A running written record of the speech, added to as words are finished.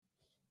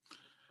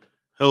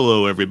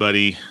Hello,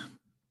 everybody.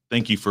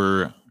 Thank you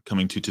for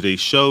coming to today's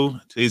show.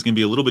 Today's going to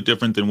be a little bit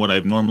different than what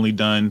I've normally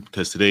done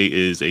because today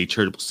is a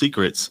Charitable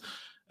Secrets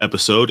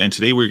episode. And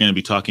today we're going to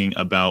be talking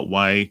about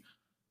why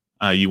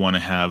you want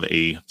to have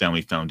a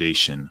family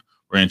foundation.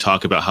 We're going to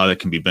talk about how that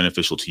can be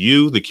beneficial to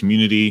you, the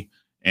community,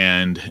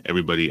 and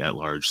everybody at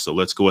large. So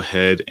let's go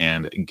ahead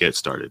and get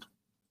started.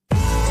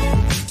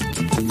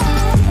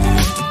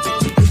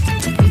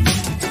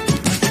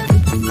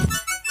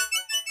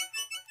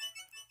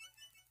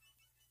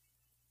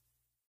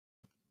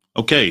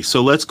 Okay,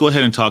 so let's go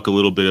ahead and talk a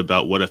little bit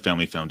about what a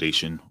family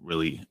foundation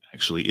really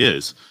actually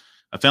is.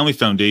 A family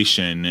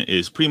foundation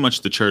is pretty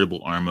much the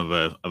charitable arm of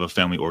a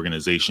family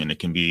organization. It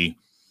can be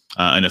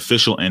an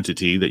official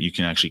entity that you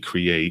can actually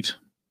create,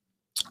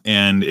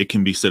 and it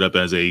can be set up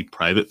as a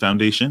private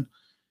foundation.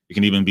 It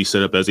can even be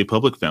set up as a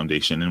public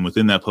foundation. And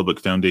within that public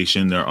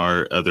foundation, there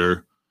are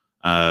other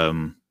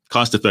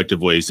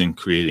cost-effective ways in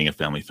creating a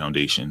family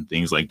foundation,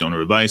 things like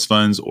donor advised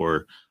funds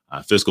or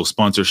fiscal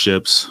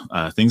sponsorships,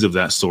 things of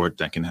that sort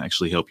that can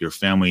actually help your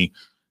family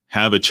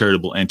have a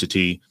charitable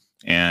entity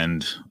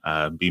and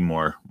be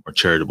more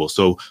charitable.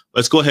 So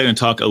let's go ahead and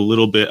talk a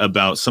little bit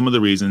about some of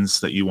the reasons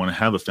that you want to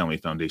have a family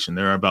foundation.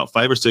 There are about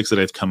 5 or 6 that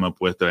I've come up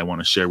with that I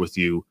want to share with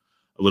you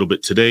a little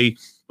bit today.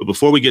 But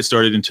before we get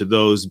started into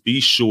those,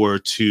 be sure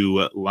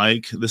to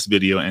like this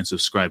video and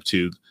subscribe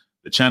to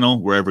the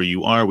channel wherever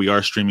you are. We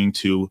are streaming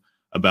to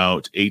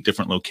about 8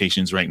 different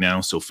locations right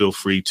now, so feel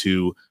free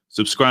to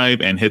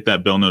subscribe and hit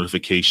that bell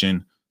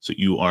notification so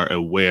you are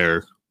aware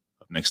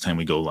of next time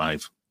we go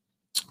live.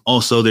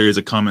 Also, there is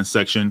a comment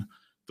section.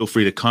 Feel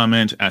free to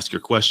comment, ask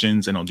your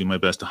questions, and I'll do my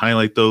best to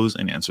highlight those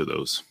and answer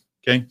those.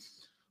 Okay.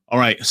 All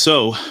right.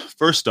 So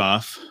first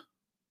off,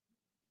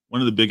 one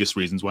of the biggest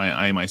reasons why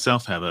I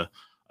myself have a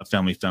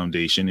family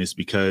foundation is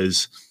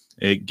because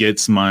it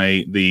gets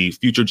the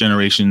future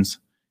generations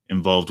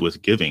involved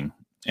with giving,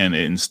 and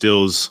it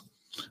instills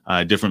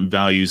different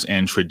values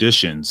and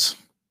traditions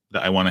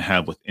that I want to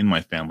have within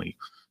my family.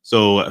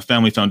 So a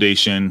family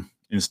foundation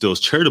instills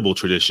charitable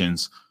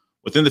traditions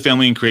within the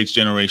family and creates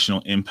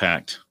generational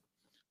impact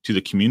to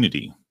the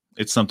community.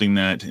 It's something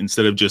that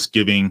instead of just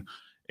giving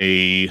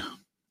an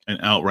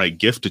outright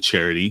gift to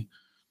charity,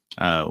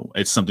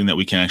 it's something that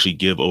we can actually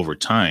give over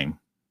time.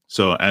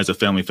 So as a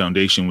family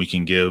foundation, we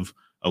can give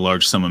a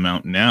large sum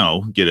amount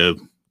now, get a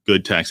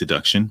good tax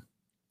deduction,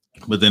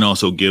 but then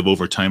also give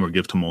over time or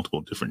give to multiple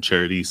different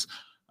charities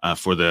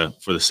for the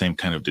same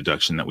kind of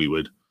deduction that we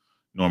would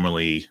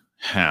normally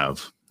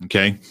have.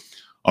 Okay.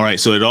 All right.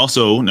 So it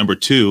also, number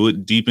 2,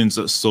 deepens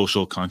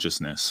social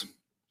consciousness.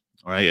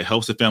 All right. It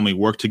helps the family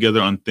work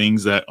together on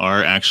things that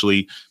are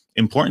actually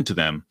important to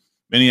them.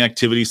 Many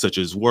activities such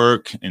as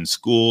work and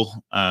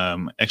school,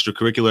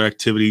 extracurricular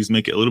activities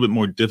make it a little bit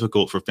more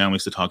difficult for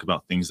families to talk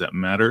about things that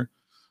matter,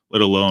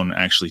 let alone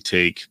actually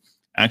take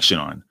action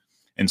on.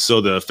 And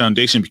so the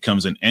foundation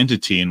becomes an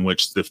entity in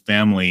which the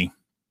family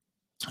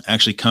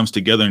actually comes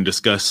together and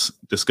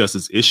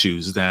discusses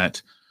issues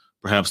that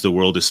perhaps the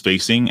world is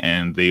facing,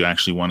 and they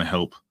actually want to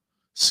help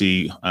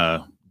see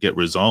get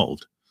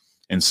resolved.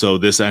 And so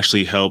this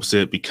actually helps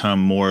it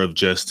become more of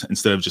just,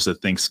 instead of just a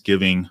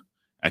Thanksgiving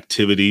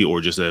activity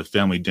or just a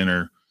family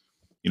dinner,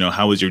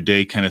 how was your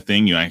day kind of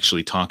thing, you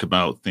actually talk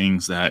about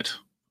things that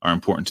are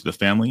important to the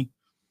family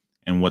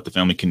and what the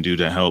family can do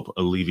to help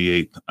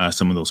alleviate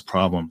some of those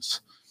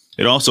problems.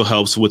 It also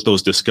helps with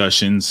those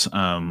discussions,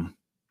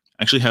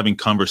 actually having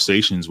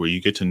conversations where you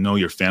get to know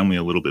your family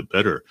a little bit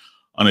better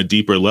on a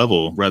deeper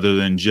level, rather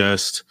than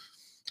just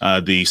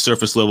the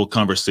surface level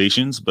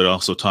conversations, but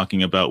also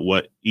talking about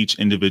what each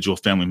individual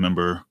family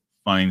member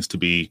finds to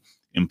be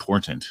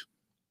important.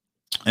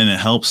 And it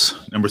helps,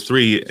 number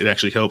 3, it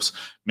actually helps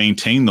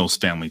maintain those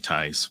family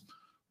ties,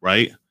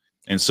 right?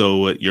 And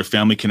so your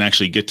family can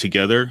actually get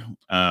together,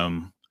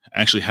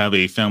 actually have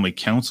a family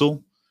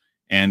council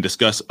and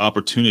discuss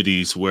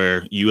opportunities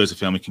where you as a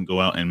family can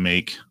go out and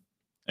make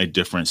a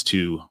difference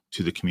to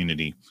the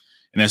community.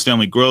 And as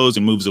family grows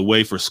and moves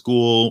away for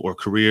school or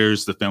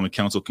careers, the family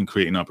council can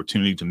create an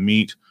opportunity to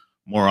meet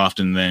more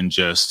often than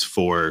just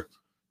for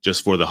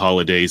the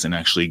holidays, and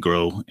actually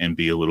grow and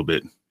be a little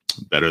bit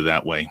better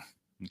that way.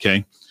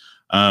 Okay.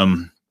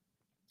 Let's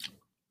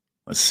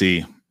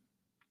see.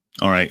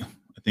 All right.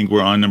 I think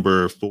we're on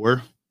number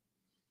 4.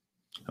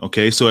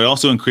 Okay. So it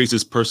also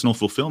increases personal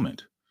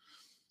fulfillment.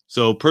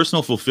 So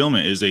personal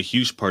fulfillment is a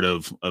huge part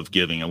of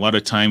giving. A lot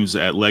of times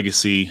at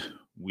Legacy,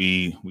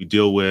 we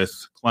deal with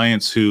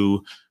clients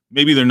who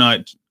maybe they're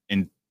not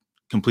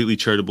completely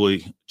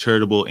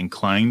charitable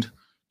inclined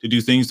to do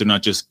things. They're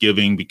not just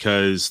giving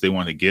because they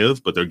want to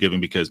give, but they're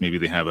giving because maybe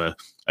they have a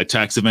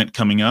tax event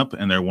coming up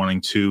and they're wanting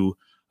to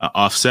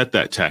offset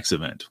that tax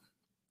event,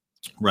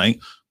 right?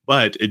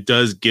 But it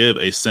does give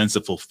a sense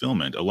of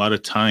fulfillment. A lot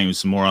of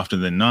times, more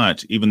often than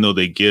not, even though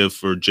they give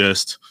for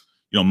just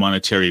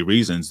monetary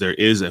reasons, there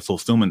is a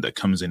fulfillment that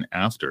comes in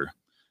after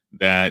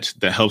that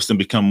helps them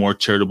become more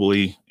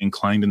charitably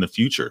inclined in the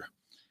future.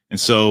 And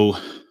so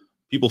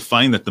people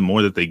find that the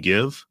more that they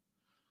give,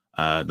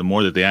 the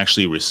more that they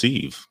actually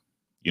receive.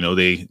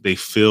 They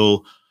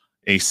feel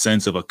a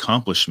sense of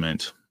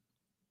accomplishment.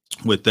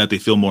 With that, they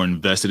feel more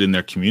invested in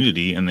their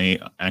community, and they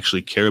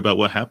actually care about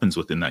what happens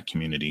within that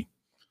community.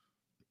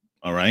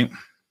 All right.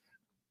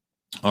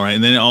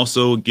 And then it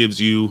also gives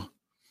you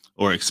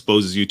or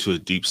exposes you to a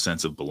deep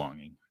sense of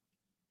belonging,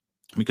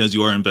 because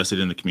you are invested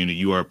in the community.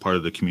 You are a part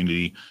of the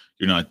community.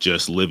 You're not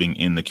just living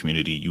in the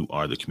community. You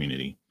are the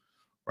community,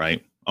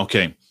 right?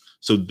 Okay.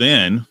 So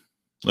then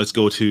let's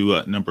go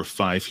to number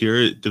 5 here.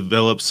 It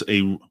develops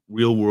a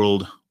real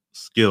world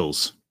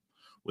skills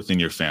within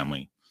your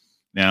family.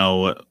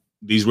 Now,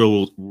 these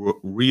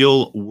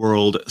real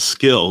world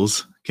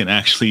skills can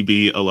actually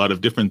be a lot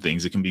of different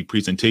things. It can be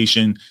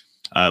presentation,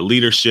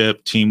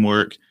 leadership,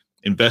 teamwork,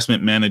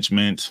 investment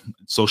management,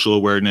 social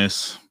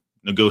awareness,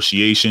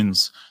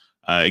 negotiations.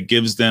 It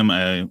gives them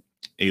a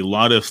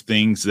lot of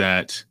things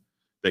that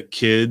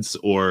kids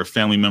or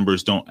family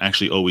members don't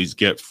actually always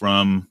get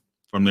from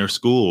their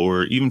school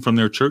or even from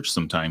their church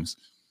sometimes.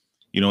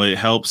 It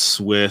helps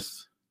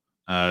with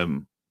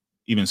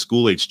even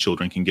school-age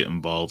children can get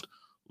involved,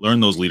 learn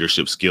those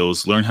leadership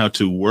skills, learn how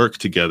to work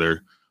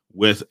together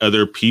with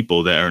other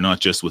people that are not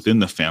just within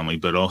the family,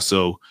 but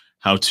also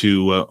how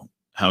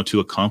to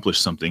accomplish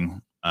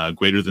something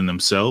greater than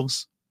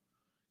themselves,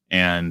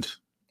 and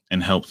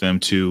help them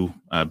to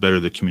better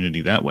the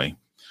community that way.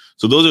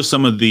 So those are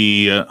some of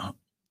the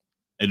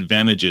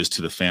advantages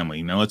to the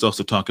family. Now let's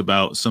also talk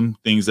about some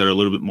things that are a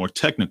little bit more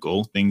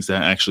technical, things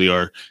that actually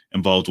are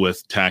involved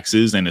with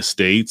taxes and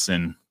estates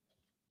and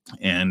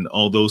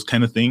all those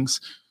kind of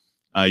things.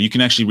 You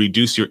can actually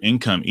reduce your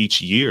income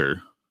each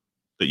year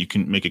that you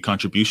can make a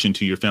contribution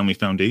to your family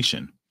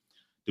foundation.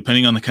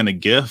 Depending on the kind of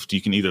gift,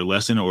 you can either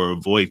lessen or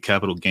avoid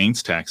capital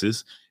gains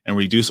taxes and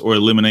reduce or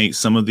eliminate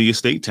some of the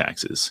estate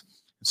taxes.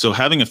 So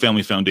having a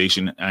family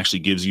foundation actually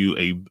gives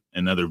you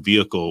another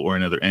vehicle or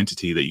another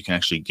entity that you can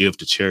actually give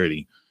to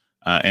charity,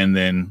 and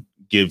then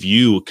give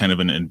you kind of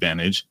an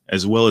advantage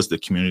as well as the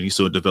community.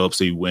 So it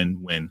develops a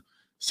win-win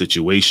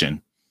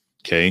situation.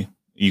 Okay.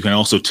 You can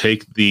also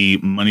take the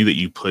money that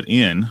you put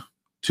in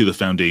to the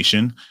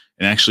foundation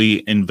and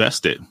actually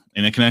invest it,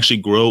 and it can actually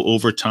grow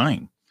over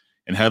time.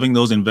 And having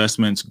those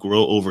investments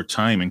grow over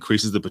time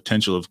increases the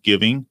potential of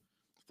giving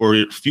for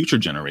future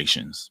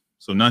generations.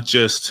 So not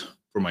just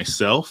for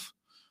myself,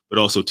 but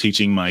also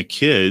teaching my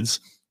kids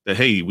that,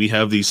 hey, we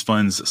have these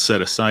funds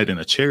set aside in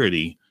a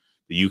charity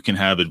that you can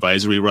have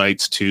advisory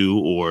rights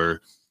to,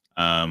 or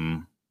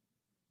some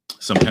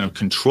kind of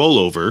control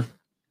over,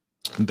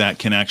 that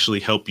can actually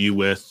help you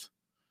with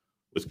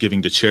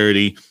giving to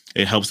charity.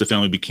 It helps the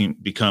family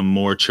become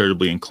more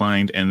charitably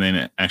inclined, and then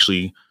it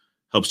actually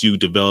helps you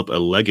develop a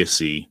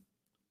legacy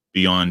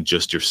beyond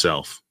just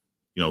yourself.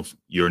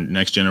 Your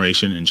next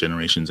generation and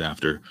generations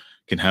after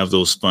can have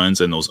those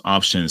funds and those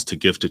options to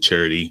give to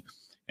charity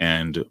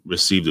and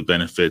receive the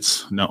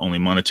benefits, not only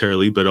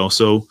monetarily, but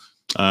also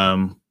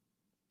kind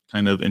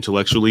of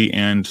intellectually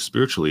and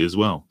spiritually as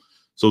well.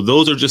 So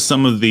those are just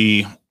some of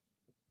the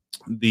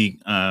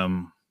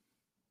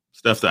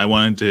stuff that I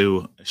wanted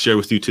to share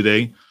with you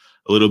today.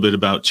 A little bit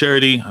about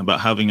charity,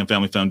 about having a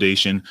family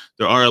foundation.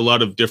 There are a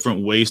lot of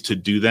different ways to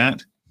do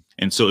that.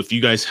 And so if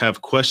you guys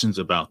have questions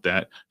about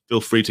that,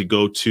 feel free to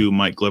go to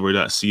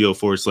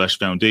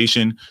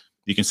mikeglover.co/foundation.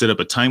 You can set up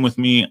a time with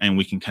me, and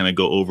we can kind of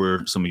go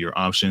over some of your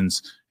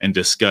options and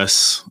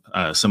discuss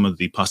some of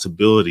the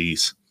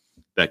possibilities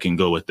that can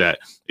go with that.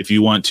 If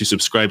you want to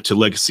subscribe to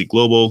Legacy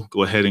Global,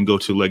 go ahead and go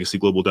to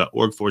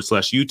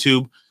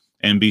legacyglobal.org/YouTube,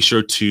 and be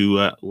sure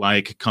to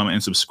like, comment,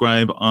 and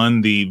subscribe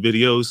on the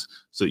videos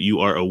so that you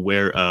are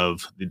aware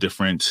of the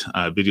different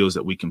videos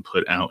that we can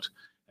put out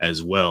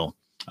as well.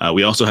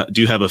 We also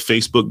do have a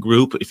Facebook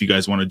group. If you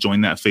guys want to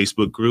join that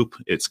Facebook group,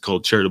 it's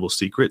called Charitable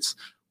Secrets,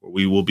 where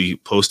we will be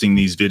posting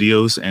these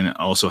videos and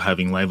also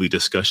having lively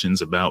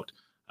discussions about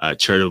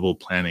charitable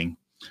planning.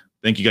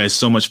 Thank you guys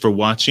so much for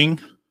watching,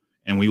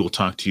 and we will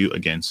talk to you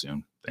again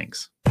soon.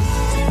 Thanks.